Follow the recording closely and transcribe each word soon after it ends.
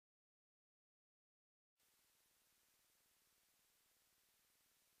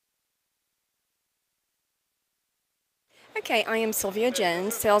Okay, I am Sylvia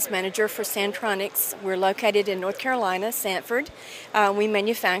Jones, sales manager for Santronics. We're located in North Carolina, Sanford. We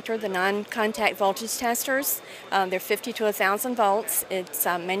manufacture the non-contact voltage testers. They're 50 to 1,000 volts. It's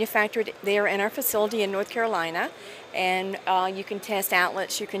manufactured there in our facility in North Carolina. And you can test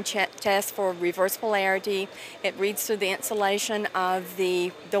outlets, you can test for reverse polarity. It reads through the insulation of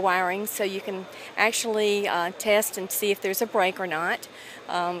the wiring, so you can actually test and see if there's a break or not.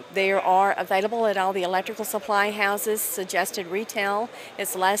 They are available at all the electrical supply houses. Suggested retail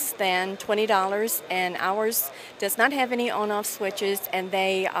is less than $20, and ours does not have any on-off switches, and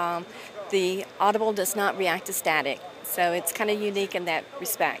the audible does not react to static. So it's kind of unique in that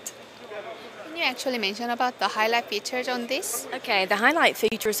respect. Can you actually mention about the highlight features on this? Okay, the highlight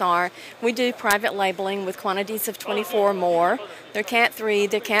features are we do private labeling with quantities of 24 or more. They're Cat 3,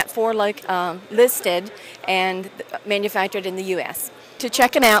 they're Cat 4 listed and manufactured in the U.S. To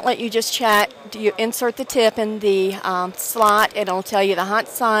check an outlet, you just you insert the tip in the slot. It'll tell you the hot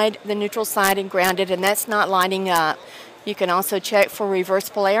side, the neutral side, and grounded, and that's not lighting up. You can also check for reverse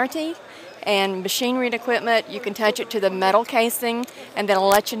polarity. And machinery and equipment, you can touch it to the metal casing, and then it'll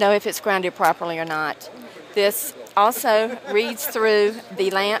let you know if it's grounded properly or not. This also reads through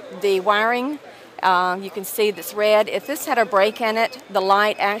the wiring. You can see this red. If this had a break in it, the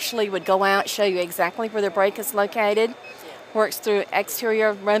light actually would go out, show you exactly where the break is located. Works through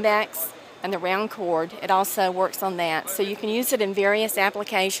exterior Romex and the round cord. It also works on that. So you can use it in various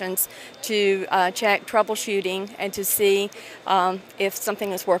applications to check troubleshooting and to see if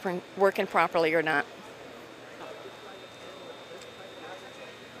something is working properly or not.